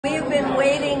been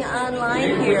waiting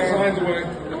online here.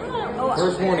 Oh,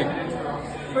 first warning.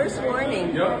 First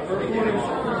warning. Yep, first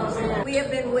warning. We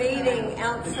have been waiting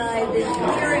outside the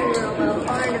hearing room of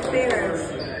Foreign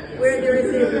Affairs, where there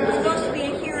is supposed to be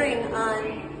a hearing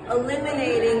on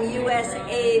eliminating U.S.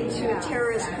 aid to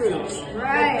terrorist groups.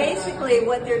 Right. But basically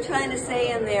what they're trying to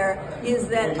say in there is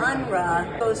that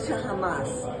UNRWA goes to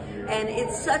Hamas. And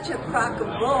it's such a crock of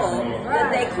bull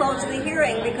that they close the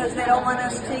hearing because they don't want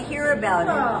us to hear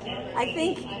about it. I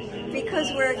think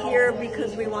because we're here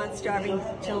because we want starving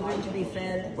children to be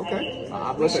fed. Okay.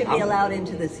 We should be allowed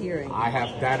into this hearing.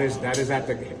 That is at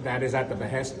the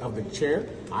behest of the chair.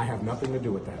 I have nothing to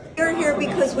do with that. We're here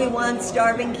because we want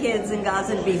starving kids in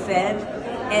Gaza to be fed,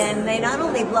 and they not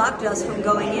only blocked us from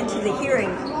going into the hearing,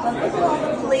 but look at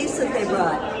all the police that they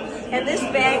brought. And this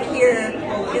bag here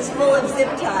is full of zip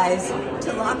ties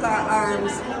to lock our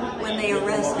arms when they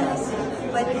arrest us.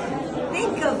 But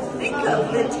think of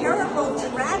the terrible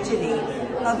tragedy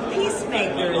of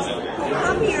peacemakers who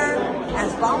come here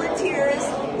as volunteers,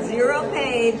 zero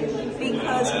paid,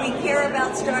 because we care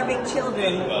about starving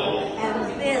children.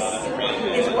 And this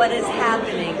is what is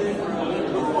happening.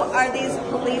 Who are these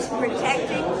police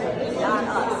protecting? Not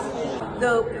us.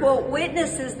 The, quote,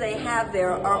 witnesses they have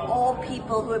there are all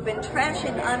people who have been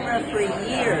trashing UNRWA for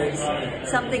years.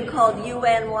 Something called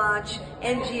UN Watch,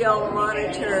 NGO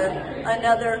Monitor,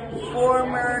 another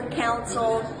former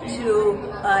counsel to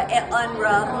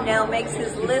UNRWA who now makes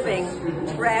his living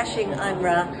trashing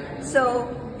UNRWA.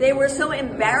 So they were so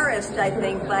embarrassed, I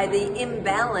think, by the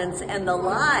imbalance and the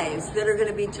lies that are going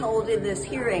to be told in this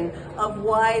hearing of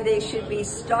why they should be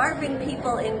starving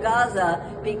people in Gaza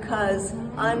because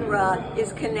UNRWA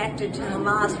is connected to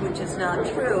Hamas, which is not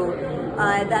true.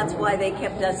 That's why they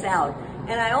kept us out.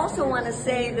 And I also want to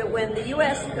say that when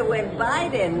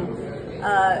Biden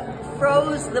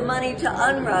froze the money to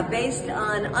UNRWA based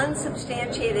on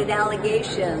unsubstantiated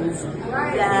allegations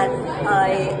that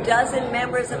a dozen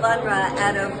members of UNRWA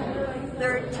out of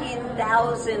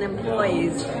 13,000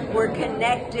 employees were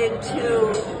connected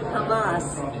to Hamas.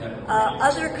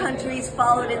 Other countries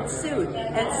followed in suit,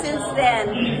 and since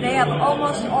then they have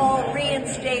almost all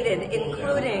reinstated,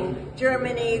 including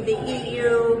Germany, the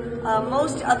EU,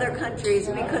 most other countries,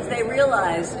 because they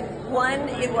realized, one,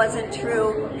 it wasn't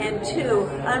true, and two,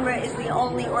 UNRWA is the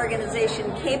only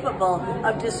organization capable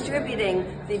of distributing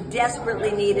the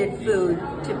desperately needed food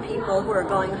to people who are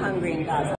going hungry in Gaza.